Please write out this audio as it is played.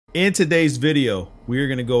In today's video, we're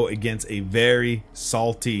gonna go against a very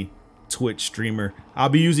salty Twitch streamer. I'll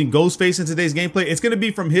be using GHOSTFACE in today's gameplay. It's gonna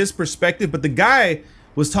be from his perspective, but the guy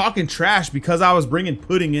was talking trash because I was bringing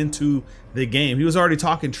pudding into the game. He was already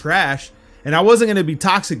talking trash, and I wasn't gonna be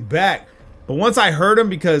toxic back. But once I heard him,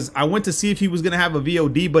 because I went to see if he was gonna have a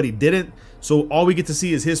VOD, but he didn't. So all we get to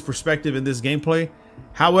see is his perspective in this gameplay.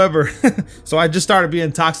 However, so I just started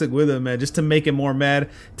being toxic with him, man, just to make him more mad,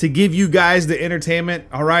 to give you guys the entertainment.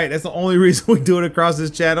 All right, that's the only reason we do it across this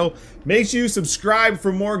channel. Make sure you subscribe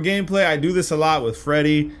for more gameplay. I do this a lot with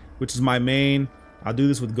Freddy, which is my main. I'll do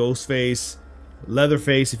this with GHOSTFACE,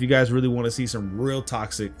 Leatherface, if you guys really want to see some real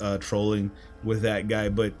toxic trolling with that guy.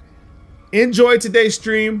 But enjoy today's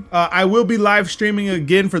stream. I will be live streaming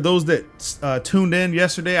again for those that tuned in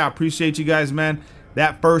yesterday. I appreciate you guys, man.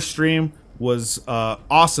 That first stream was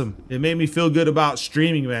awesome. It made me feel good about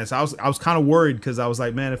streaming, man. So I was kind of worried because I was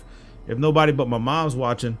like, man, if nobody but my mom's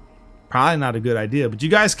watching, probably not a good idea. But you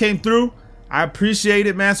guys came through. I appreciate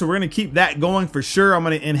it, man. So we're gonna keep that going for sure. I'm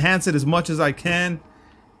gonna enhance it as much as I can.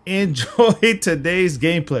 Enjoy today's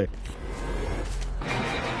gameplay.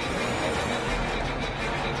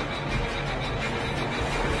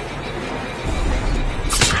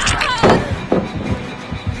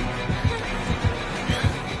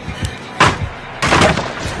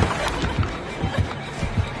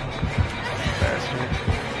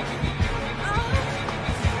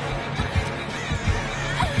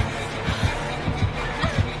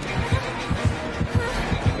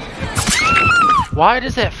 Why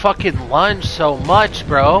does that fucking lunge so much,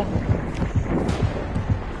 bro?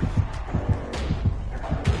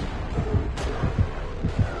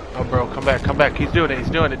 Oh, bro, come back, come back. He's doing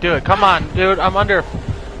it, do it. Come on, dude, I'm under.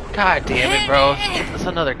 God damn it, bro. That's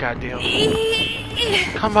another goddamn.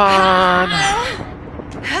 Come on.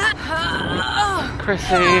 Chrissy,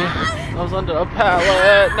 I was under a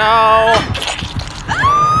pallet. No.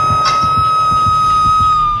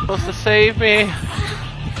 Supposed to save me.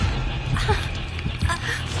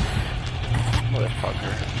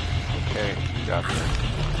 Motherfucker. Okay, you got this.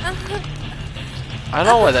 I don't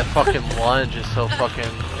know why that fucking lunge is so fucking.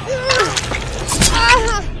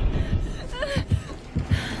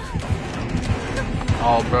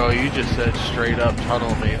 Oh, bro, you just said straight up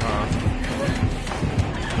tunnel me, huh?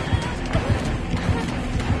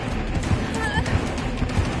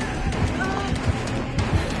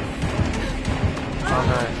 Oh,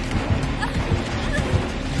 nice.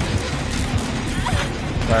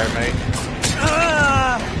 Sorry, mate.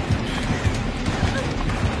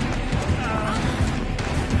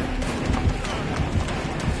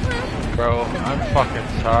 Bro, I'm fucking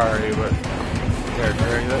sorry, but there,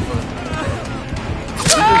 drag that one.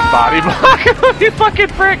 You just body block him, you fucking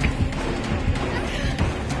prick!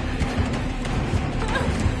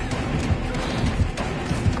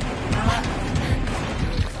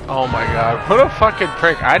 Oh my god, what a fucking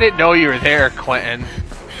prick. I didn't know you were there, Quentin.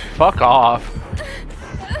 Fuck off.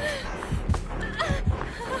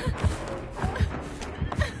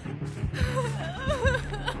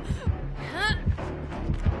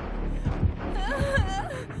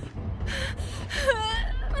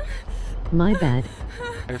 My bad.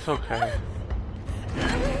 It's okay.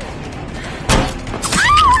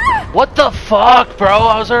 What the fuck, bro?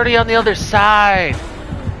 I was already on the other side.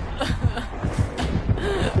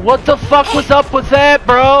 What the fuck was up with that,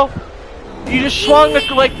 bro? You just swung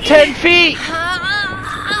like 10 feet.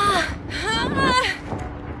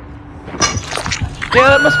 Yeah,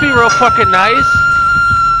 that must be real fucking nice.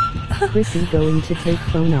 Chrissy going to take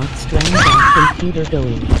phone out, strand off computer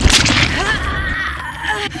going.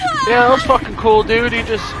 Yeah, that was fucking cool, dude. He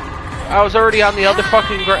just... I was already on the other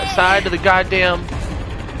fucking side of the goddamn...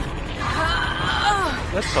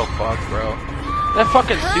 That's so fucked, bro. That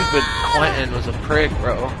fucking stupid Quentin was a prick,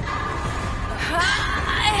 bro.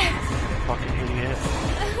 Fucking idiot.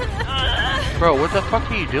 Bro, what the fuck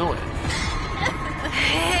are you doing?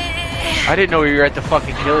 I didn't know you were at the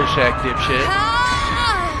fucking Killer Shack, dipshit.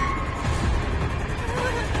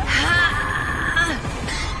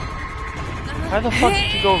 Why the fuck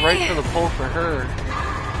did you go right for the pole for her?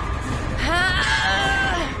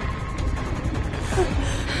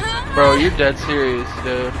 Bro, you're dead serious,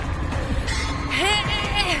 dude.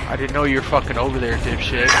 I didn't know you were fucking over there,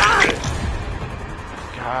 dipshit.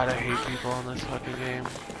 God, I hate people in this fucking game.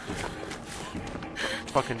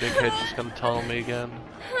 Fucking dickhead's just gonna tunnel me again.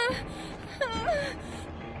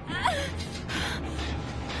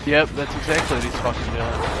 Yep, that's exactly what he's fucking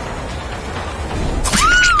doing.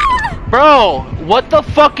 Bro, what the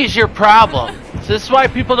fuck is your problem? This is why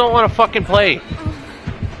people don't want to fucking play.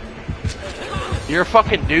 You're a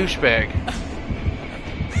fucking douchebag.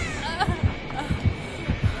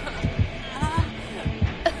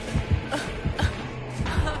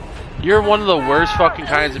 You're one of the worst fucking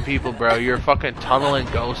kinds of people, bro. You're a fucking tunneling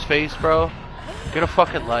Ghostface, bro. Get a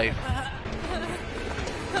fucking life.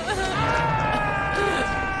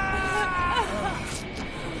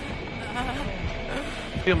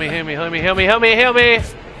 Heal me, heal me, heal me, heal me, heal me, heal me!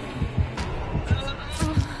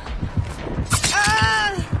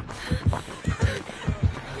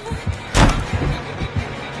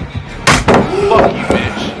 Fuck you,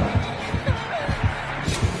 bitch.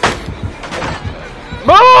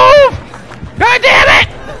 Move! God damn it!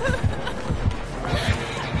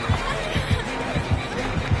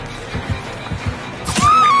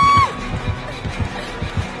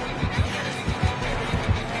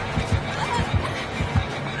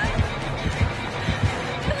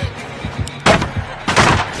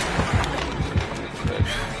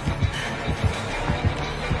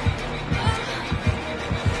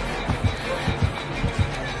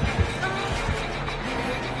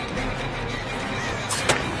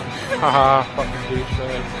 Haha, fucking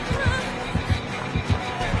douchebag.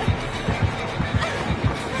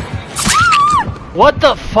 What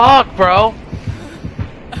the fuck, bro?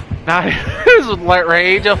 Not his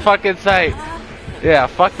range of fucking sight. Yeah,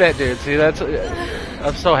 fuck that dude. See, that's.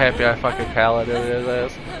 I'm so happy I fucking paladin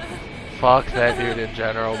this. Fuck that dude in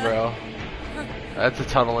general, bro. That's a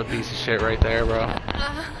tunneling piece of shit right there, bro.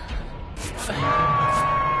 He's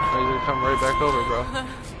gonna come right back over, bro.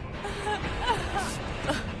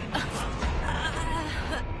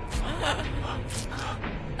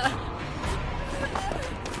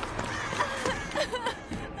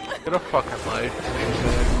 Get a fucking life.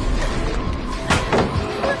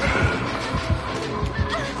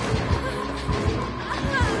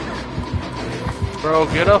 Bro,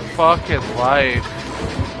 get a fucking life.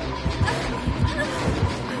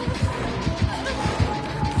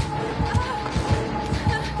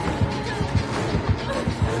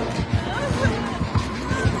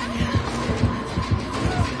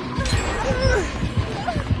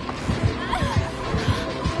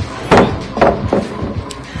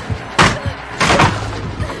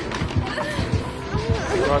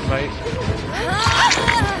 Run, mate.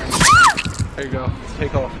 There you go.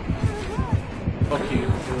 Take off. Fuck you, you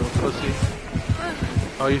little pussy.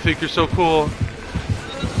 Oh, you think you're so cool?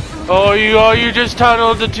 Oh, you just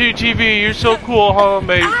tunneled the TV. You're so cool, huh,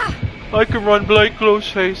 mate? I can run like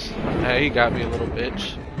Ghostface. Hey, you got me, a little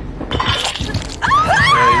bitch.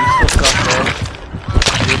 Yeah, you still suck, bro.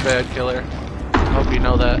 You're a bad killer. I hope you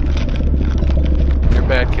know that. You're a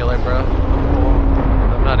bad killer, bro.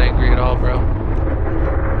 I'm not angry at all, bro.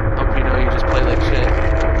 Hope you know you just play like shit.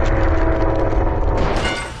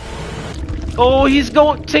 Oh, he's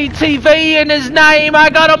got TTV in his name. I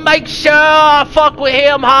gotta make sure I fuck with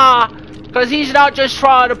him, huh? Cause he's not just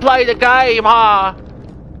trying to play the game, huh?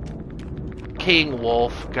 King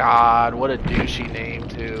Wolf. God, what a douchey name,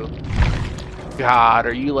 too. God,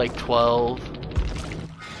 are you like 12?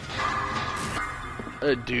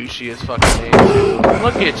 A douchiest fucking name, too.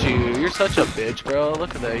 Look at you. You're such a bitch, bro.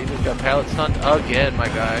 Look at that. You just got pallet stunned again, my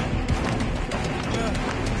guy.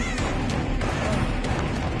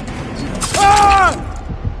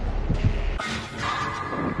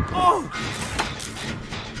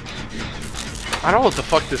 I don't know what the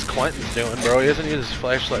fuck this Quentin's doing, bro. He doesn't use his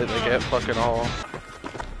flashlight like at fucking all.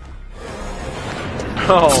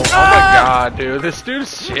 Oh my god, dude. This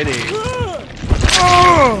dude's shitty.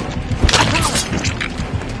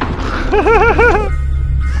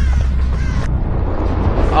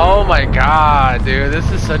 Oh my god, dude. This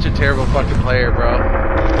is such a terrible fucking player, bro.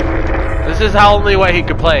 This is the only way he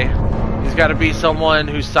could play. He's got to be someone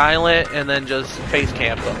who's silent and then just face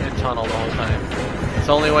camp and tunnel the whole time. It's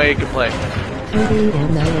the only way he could play.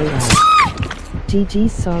 GG,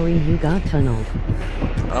 sorry you got tunneled.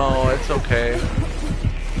 Oh, it's okay.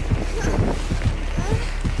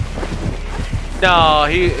 No,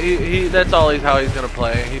 he that's all how he's gonna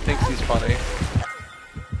play. He thinks he's funny.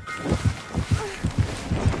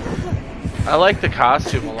 I like the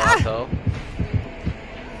costume a lot though.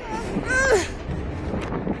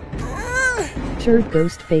 Sure,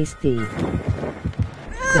 Ghostface D.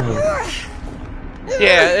 Go.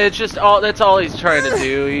 Yeah, it's just all. That's all he's trying to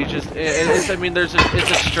do. He just. It's. I mean, it's a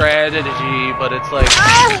strategy, but it's like.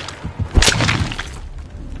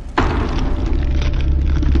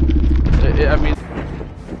 I mean.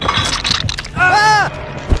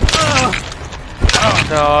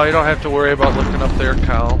 No, you don't have to worry about looking up their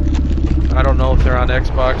account. I don't know if they're on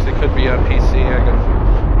Xbox. They could be on PC. I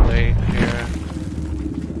gotta wait here.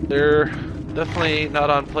 They're definitely not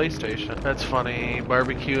on PlayStation. That's funny.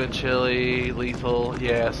 Barbecue and chili, lethal.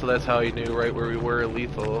 Yeah, so that's how he knew right where we were.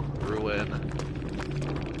 Lethal, ruin.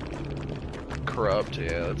 corrupt.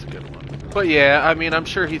 Yeah, that's a good one. But yeah, I mean, I'm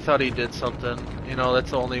sure he thought he did something. You know,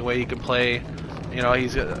 that's the only way he could play. You know,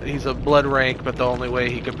 he's a blood rank, but the only way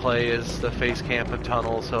he could play is the face camp and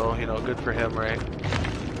tunnel. So you know, good for him, right?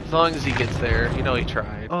 As long as he gets there, you know, he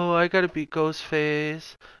tried. Oh, I gotta beat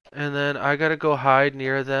Ghostface, and then I gotta go hide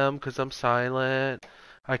near them because I'm silent.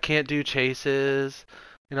 I can't do chases.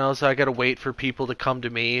 You know, so I gotta wait for people to come to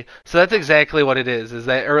me. So that's exactly what it is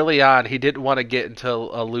that early on he didn't want to get into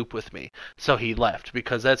a loop with me. So he left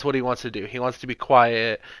because that's what he wants to do. He wants to be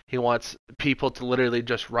quiet. He wants people to literally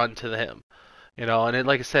just run to him. You know, and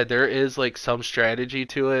like I said, there is like some strategy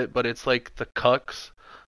to it, but it's like the cucks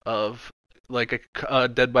of like a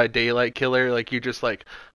Dead by Daylight killer. Like you just like,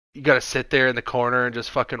 you gotta sit there in the corner and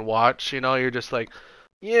just fucking watch, you know, you're just like,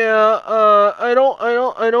 yeah, I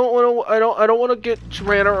don't want to get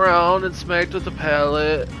ran around and smacked with a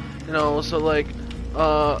pallet, you know. So like,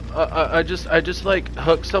 I just like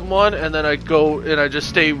hook someone and then I go and I just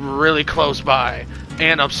stay really close by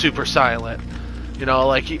and I'm super silent, you know.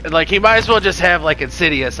 Like he might as well just have like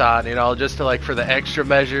Insidious on, you know, just to like for the extra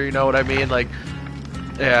measure, you know what I mean? Like,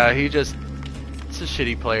 yeah, it's a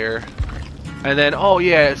shitty player. And then, oh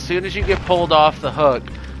yeah, as soon as you get pulled off the hook,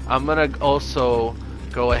 I'm gonna also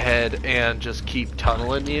go ahead and just keep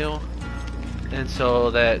tunneling you, and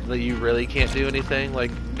so that you really can't do anything.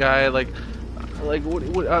 Like, guy, like,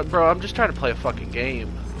 bro, I'm just trying to play a fucking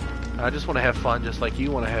game. I just want to have fun, just like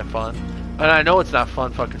you want to have fun. And I know it's not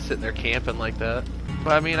fun fucking sitting there camping like that.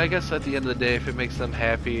 But I mean, I guess at the end of the day, if it makes them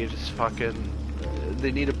happy, just fucking,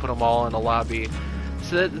 they need to put them all in a lobby.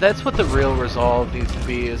 So that's what the real resolve needs to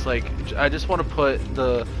be. Is like, I just want to put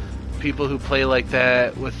the people who play like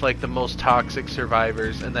that with like the most toxic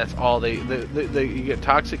survivors, and that's all they you get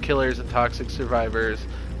toxic killers and toxic survivors,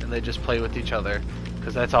 and they just play with each other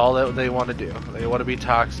because that's all that they want to do. They want to be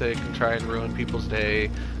toxic and try and ruin people's day,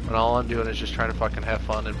 and all I'm doing is just trying to fucking have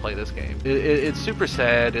fun and play this game. It's super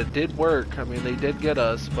sad. It did work. I mean, they did get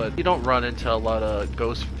us, but you don't run into a lot of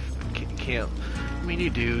ghost camp. I mean, you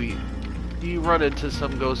do. You run into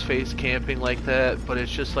some ghost face camping like that, but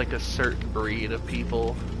it's just like a certain breed of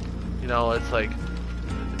people. You know, it's like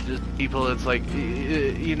just people. It's like that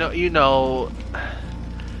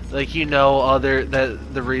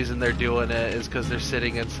the reason they're doing it is because they're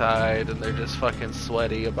sitting inside and they're just fucking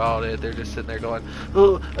sweaty about it. They're just sitting there going,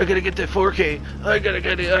 "Oh, I gotta get that 4K. I gotta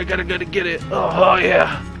get it. I gotta get it. Oh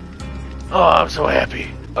yeah. Oh, I'm so happy.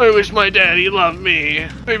 I wish my daddy loved me.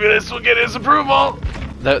 Maybe this will get his approval."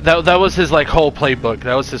 That was his like whole playbook.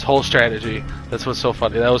 That was his whole strategy. That's what's so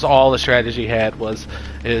funny. That was all the strategy he had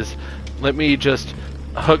is let me just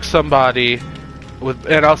hook somebody with,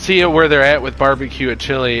 and I'll see where they're at with barbecue and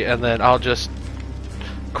chili, and then I'll just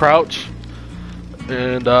crouch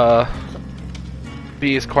and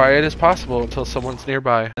be as quiet as possible until someone's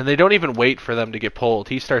nearby. And they don't even wait for them to get pulled.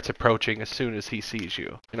 He starts approaching as soon as he sees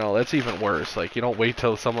you. You know, that's even worse. Like, you don't wait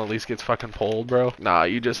till someone at least gets fucking pulled, bro. Nah,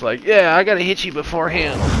 you just like, yeah, I gotta hit you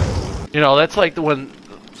beforehand. You know, that's like when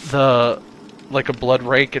like a blood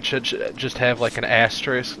rank, it should just have like an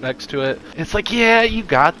asterisk next to it. It's like, yeah, you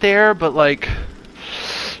got there, but like,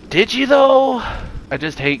 did you though? I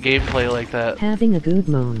just hate gameplay like that. Having a good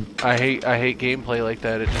moan. I hate gameplay like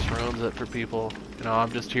that. It just ruins it for people. You know,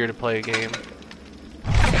 I'm just here to play a game.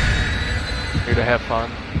 Here to have fun.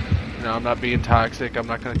 You know, I'm not being toxic. I'm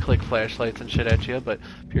not gonna click flashlights and shit at you. But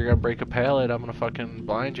if you're gonna break a pallet, I'm gonna fucking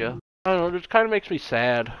blind you. I don't know. It kind of makes me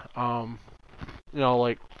sad. You know,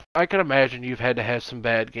 like, I can imagine you've had to have some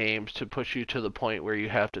bad games to push you to the point where you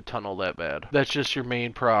have to tunnel that bad. That's just your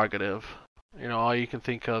main prerogative. You know, all you can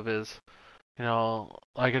think of is, you know,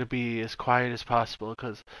 I gotta be as quiet as possible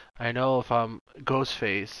because I know if I'm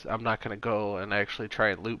Ghostface, I'm not gonna go and actually try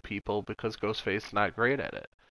and loot people because Ghostface is not great at it.